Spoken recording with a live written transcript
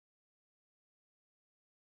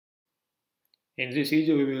In this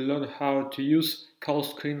video we will learn how to use call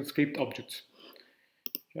screen script objects.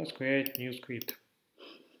 Just create new script.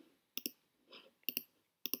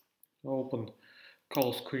 Open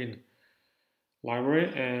call screen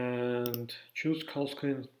library and choose call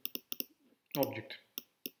screen object.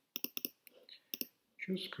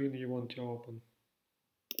 Choose screen you want to open.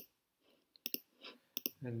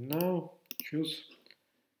 And now choose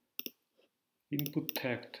input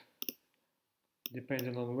text.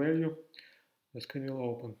 Depending on value, the screen will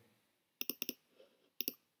open.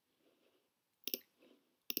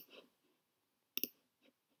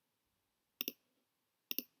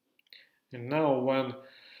 And now when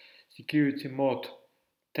security mode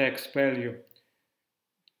text value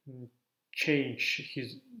change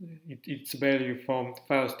its value from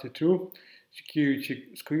false to true, security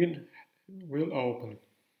screen will open.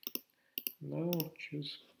 Now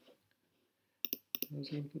choose another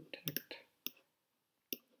input text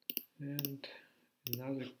and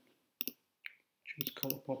another, choose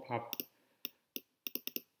color pop-up.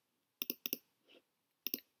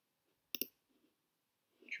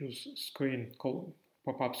 Choose screen, call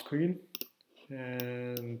pop-up screen,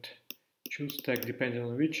 and choose text depending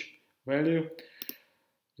on which value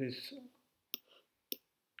this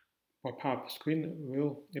pop-up screen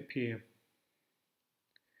will appear.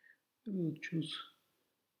 I will choose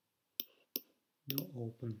no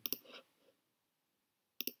open.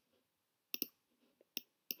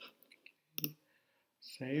 Okay.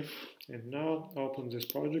 Save, and now open this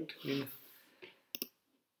project in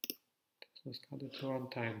Cascade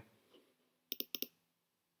runtime.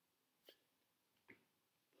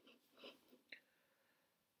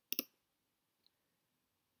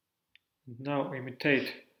 Now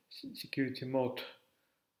imitate security mode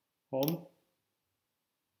on.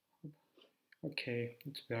 Okay,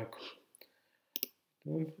 it's back.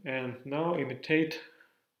 And now imitate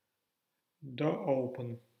the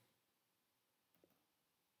open.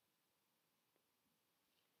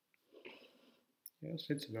 Yes,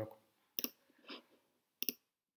 it's back.